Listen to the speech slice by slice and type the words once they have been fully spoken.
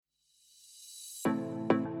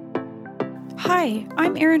Hi,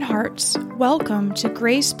 I'm Erin Hartz. Welcome to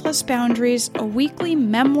Grace Plus Boundaries, a weekly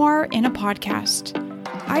memoir in a podcast.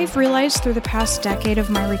 I've realized through the past decade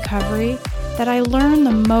of my recovery that I learn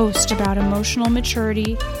the most about emotional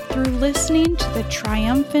maturity through listening to the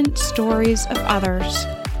triumphant stories of others.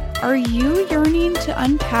 Are you yearning to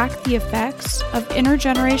unpack the effects of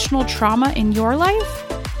intergenerational trauma in your life?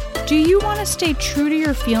 Do you want to stay true to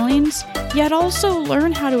your feelings, yet also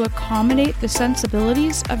learn how to accommodate the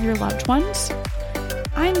sensibilities of your loved ones?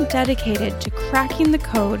 I'm dedicated to cracking the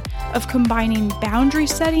code of combining boundary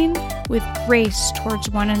setting with grace towards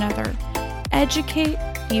one another. Educate,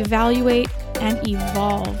 evaluate, and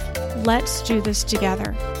evolve. Let's do this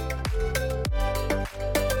together.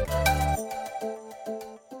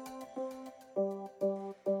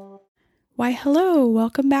 Why, hello.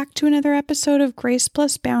 Welcome back to another episode of Grace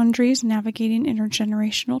Plus Boundaries, Navigating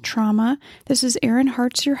Intergenerational Trauma. This is Erin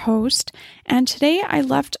Hartz, your host, and today I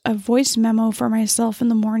left a voice memo for myself in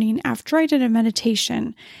the morning after I did a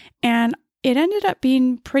meditation, and it ended up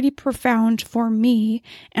being pretty profound for me,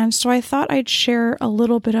 and so I thought I'd share a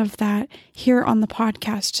little bit of that here on the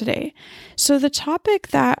podcast today. So the topic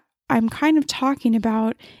that I'm kind of talking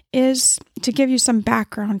about is, to give you some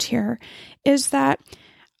background here, is that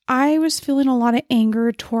I was feeling a lot of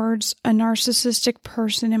anger towards a narcissistic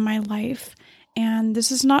person in my life. And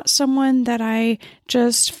this is not someone that I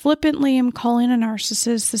just flippantly am calling a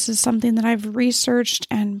narcissist. This is something that I've researched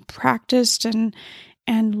and practiced and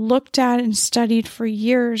looked at and studied for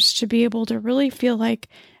years to be able to really feel like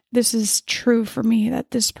this is true for me,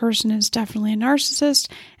 that this person is definitely a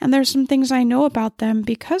narcissist, and there's some things I know about them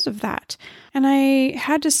because of that. And I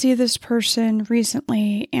had to see this person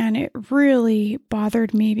recently, and it really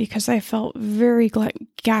bothered me because I felt very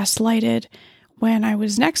gaslighted when I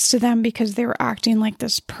was next to them because they were acting like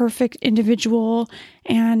this perfect individual.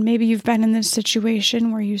 And maybe you've been in this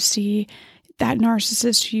situation where you see that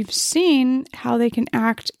narcissist, you've seen how they can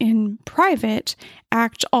act in private,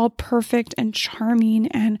 act all perfect and charming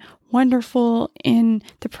and wonderful in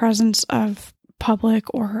the presence of public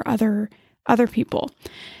or other people.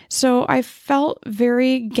 So I felt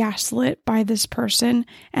very gaslit by this person.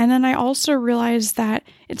 And then I also realized that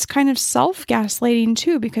it's kind of self-gaslighting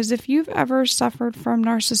too, because if you've ever suffered from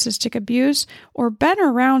narcissistic abuse or been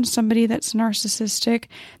around somebody that's narcissistic,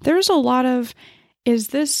 there's a lot of, is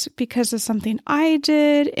this because of something I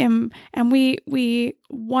did? And we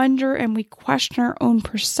wonder and we question our own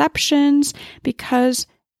perceptions because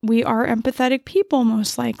we are empathetic people,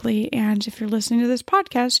 most likely. And if you're listening to this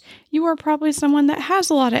podcast, you are probably someone that has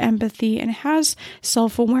a lot of empathy and has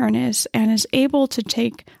self-awareness and is able to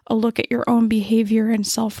take a look at your own behavior and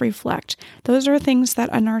self-reflect. Those are things that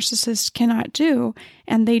a narcissist cannot do,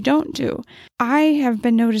 and they don't do. I have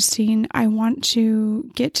been noticing I want to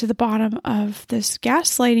get to the bottom of this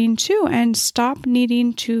gaslighting too and stop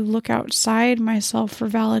needing to look outside myself for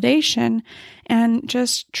validation and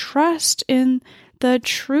just trust in the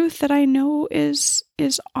truth that I know is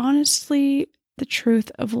honestly the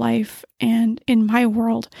truth of life and in my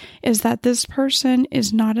world, is that this person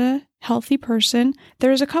is not a healthy person.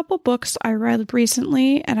 There's a couple books I read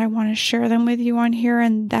recently and I want to share them with you on here,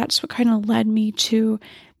 and that's what kind of led me to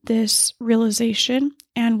this realization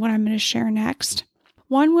and what I'm going to share next.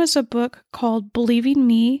 One was a book called Believing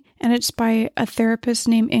Me, and it's by a therapist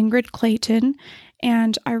named Ingrid Clayton.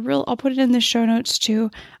 And I'll put it in the show notes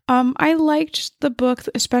too. I liked the book,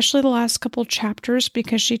 especially the last couple chapters,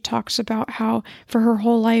 because she talks about how for her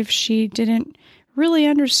whole life she didn't really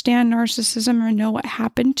understand narcissism or know what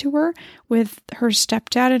happened to her with her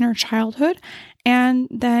stepdad in her childhood. And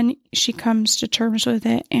then she comes to terms with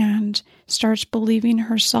it and starts believing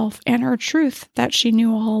herself and her truth that she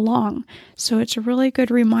knew all along. So it's a really good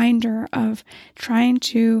reminder of trying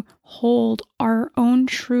to hold our own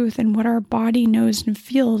truth and what our body knows and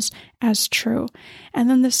feels as true. And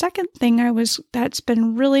then the second thing that's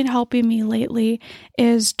been really helping me lately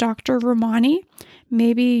is Dr. Ramani.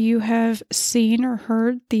 Maybe you have seen or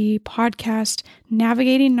heard the podcast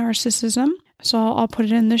Navigating Narcissism. So I'll put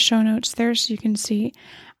it in the show notes there so you can see.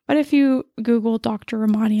 But if you Google Dr.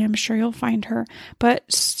 Ramani, I'm sure you'll find her. But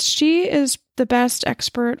she is the best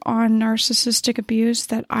expert on narcissistic abuse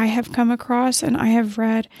that I have come across, and I have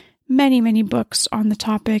read many, many books on the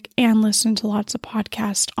topic and listened to lots of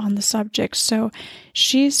podcasts on the subject. So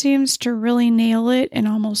she seems to really nail it in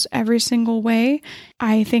almost every single way.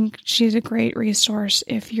 I think she's a great resource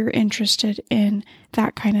if you're interested in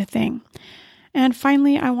that kind of thing. And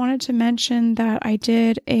finally, I wanted to mention that I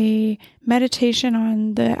did a meditation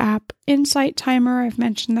on the app Insight Timer. I've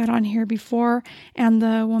mentioned that on here before. And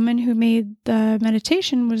the woman who made the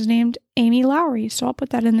meditation was named Amy Lowry. So I'll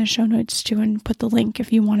put that in the show notes too and put the link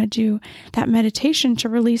if you want to do that meditation to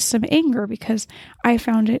release some anger, because I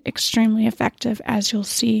found it extremely effective, as you'll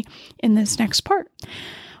see in this next part.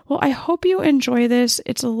 Well, I hope you enjoy this.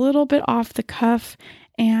 It's a little bit off the cuff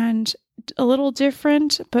and a little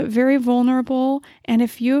different, but very vulnerable. And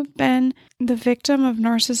if you've been the victim of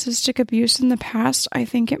narcissistic abuse in the past, I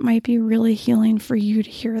think it might be really healing for you to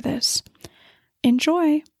hear this.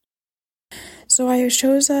 Enjoy. So I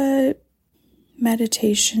chose a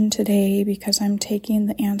meditation today because I'm taking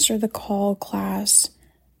the Answer the Call class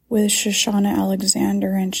with Shoshana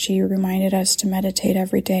Alexander, and she reminded us to meditate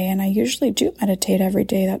every day. And I usually do meditate every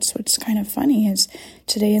day. That's what's kind of funny is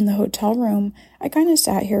today in the hotel room, I kind of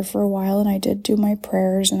sat here for a while and I did do my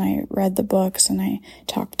prayers and I read the books and I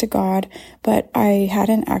talked to God, but I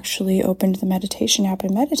hadn't actually opened the meditation app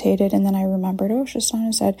and meditated. And then I remembered,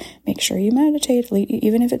 Shoshana said, make sure you meditate,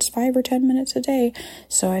 even if it's 5 or 10 minutes a day.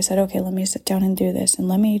 So I said, okay, let me sit down and do this. And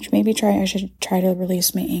let me I should try to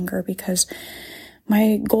release my anger, because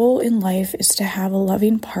my goal in life is to have a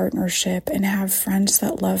loving partnership and have friends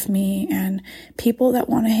that love me and people that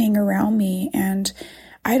want to hang around me. And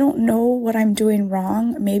I don't know what I'm doing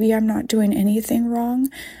wrong. Maybe I'm not doing anything wrong.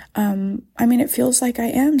 It feels like I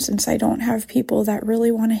am, since I don't have people that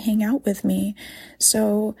really want to hang out with me.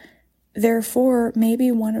 So therefore,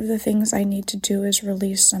 maybe one of the things I need to do is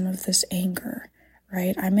release some of this anger.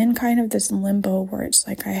 Right? I'm in kind of this limbo where it's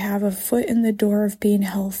like I have a foot in the door of being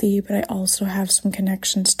healthy, but I also have some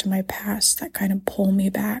connections to my past that kind of pull me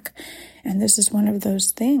back. And this is one of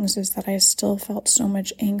those things, is that I still felt so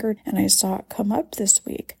much anger and I saw it come up this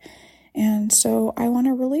week. And so I want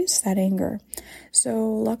to release that anger.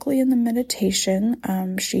 So luckily in the meditation,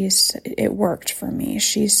 it worked for me.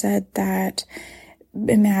 She said that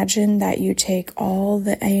imagine that you take all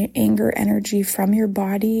the anger energy from your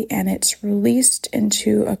body and it's released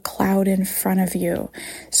into a cloud in front of you.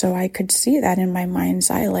 So I could see that in my mind's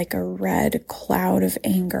eye, like a red cloud of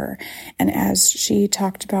anger. And as she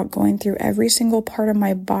talked about going through every single part of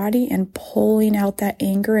my body and pulling out that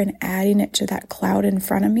anger and adding it to that cloud in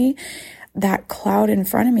front of me, that cloud in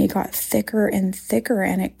front of me got thicker and thicker,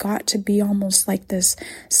 and it got to be almost like this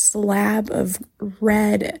slab of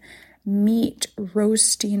red meat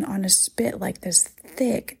roasting on a spit, like this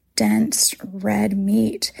thick, dense red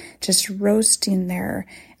meat just roasting there,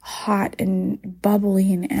 hot and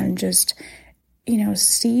bubbling and just,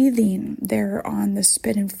 seething there on the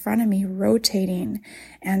spit in front of me, rotating.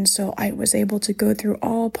 And so I was able to go through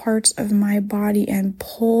all parts of my body and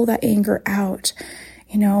pull that anger out.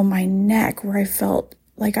 My neck, where I felt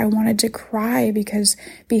like I wanted to cry, because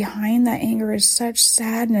behind that anger is such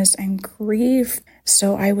sadness and grief.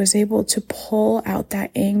 So I was able to pull out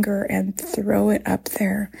that anger and throw it up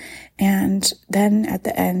there. And then at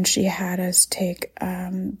the end, she had us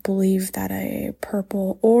believe that a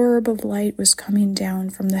purple orb of light was coming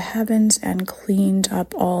down from the heavens and cleaned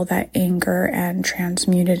up all that anger and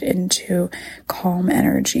transmuted into calm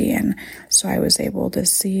energy. And so I was able to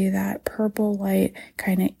see that purple light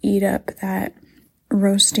kind of eat up that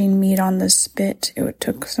roasting meat on the spit. It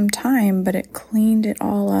took some time, but it cleaned it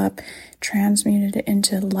all up, transmuted it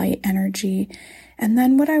into light energy. And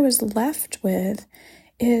then what I was left with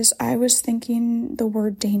is I was thinking the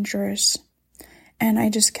word dangerous. And I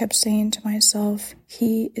just kept saying to myself,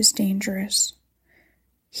 he is dangerous.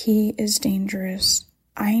 He is dangerous.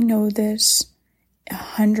 I know this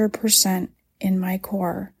 100% in my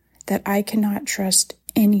core, that I cannot trust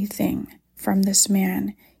anything from this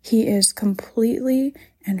man. He is completely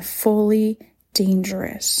and fully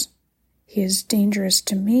dangerous. He is dangerous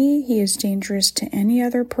to me. He is dangerous to any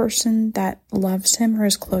other person that loves him or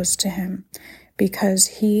is close to him, because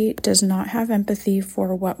he does not have empathy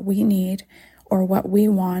for what we need or what we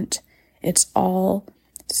want. It's all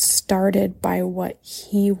started by what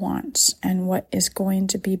he wants and what is going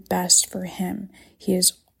to be best for him. He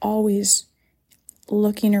is always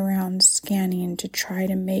looking around, scanning to try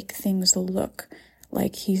to make things look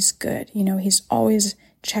like he's good. He's always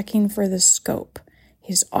checking for the scope.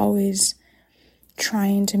 He's always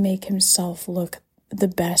trying to make himself look the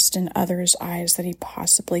best in others' eyes that he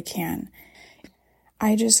possibly can.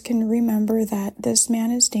 I just can remember that this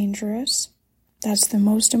man is dangerous. That's the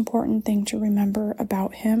most important thing to remember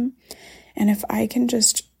about him. And if I can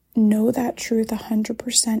just know that truth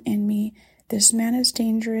 100% in me, this man is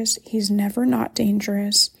dangerous. He's never not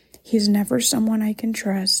dangerous. He's never someone I can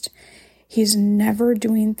trust. He's never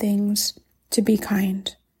doing things to be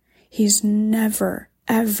kind. He's never,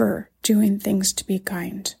 ever doing things to be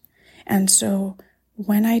kind. And so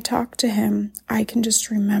when I talk to him, I can just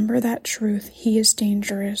remember that truth. He is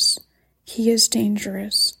dangerous. He is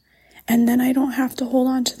dangerous. And then I don't have to hold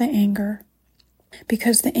on to the anger,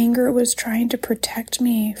 because the anger was trying to protect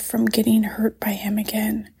me from getting hurt by him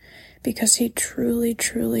again, because he truly,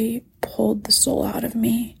 truly pulled the soul out of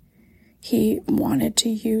me. He wanted to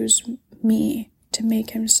use me to make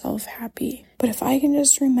himself happy. But if I can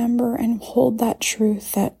just remember and hold that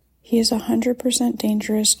truth that he is 100%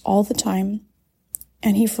 dangerous all the time,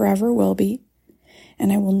 and he forever will be,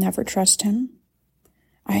 and I will never trust him.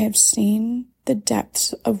 I have seen the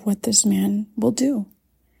depths of what this man will do,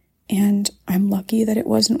 and I'm lucky that it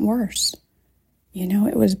wasn't worse.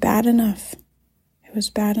 It was bad enough. It was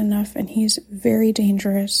bad enough, and he's very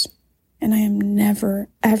dangerous, and I am never,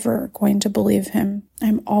 ever going to believe him.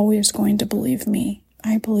 I'm always going to believe me.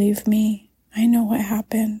 I believe me. I know what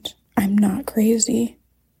happened. I'm not crazy.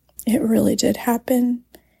 It really did happen.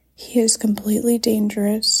 He is completely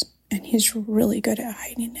dangerous, and he's really good at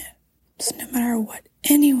hiding it. So no matter what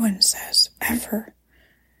anyone says, ever,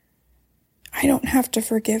 I don't have to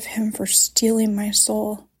forgive him for stealing my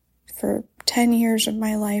soul for 10 years of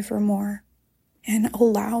my life or more, and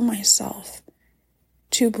allow myself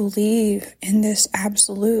to believe in this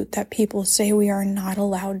absolute that people say we are not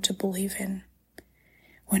allowed to believe in.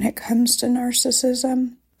 When it comes to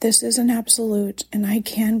narcissism, this is an absolute, and I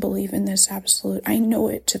can believe in this absolute. I know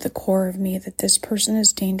it to the core of me that this person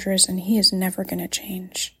is dangerous, and he is never going to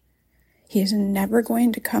change. He is never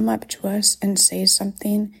going to come up to us and say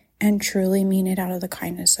something and truly mean it out of the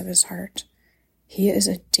kindness of his heart. He is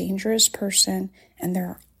a dangerous person, and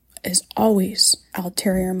there is always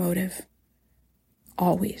ulterior motive.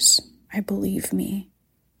 Always. I believe me,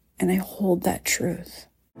 and I hold that truth.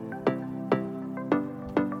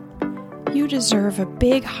 You deserve a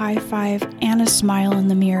big high five and a smile in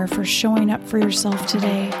the mirror for showing up for yourself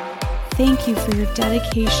today. Thank you for your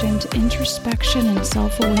dedication to introspection and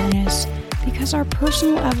self-awareness, because our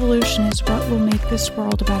personal evolution is what will make this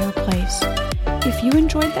world a better place. If you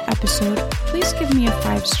enjoyed the episode, please give me a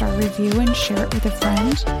 5-star review and share it with a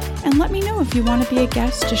friend. And let me know if you want to be a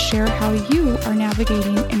guest to share how you are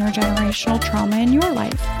navigating intergenerational trauma in your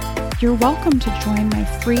life. You're welcome to join my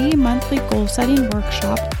free monthly goal-setting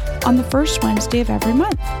workshop on the first Wednesday of every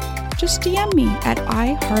month. Just DM me at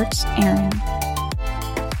iHeartsErin.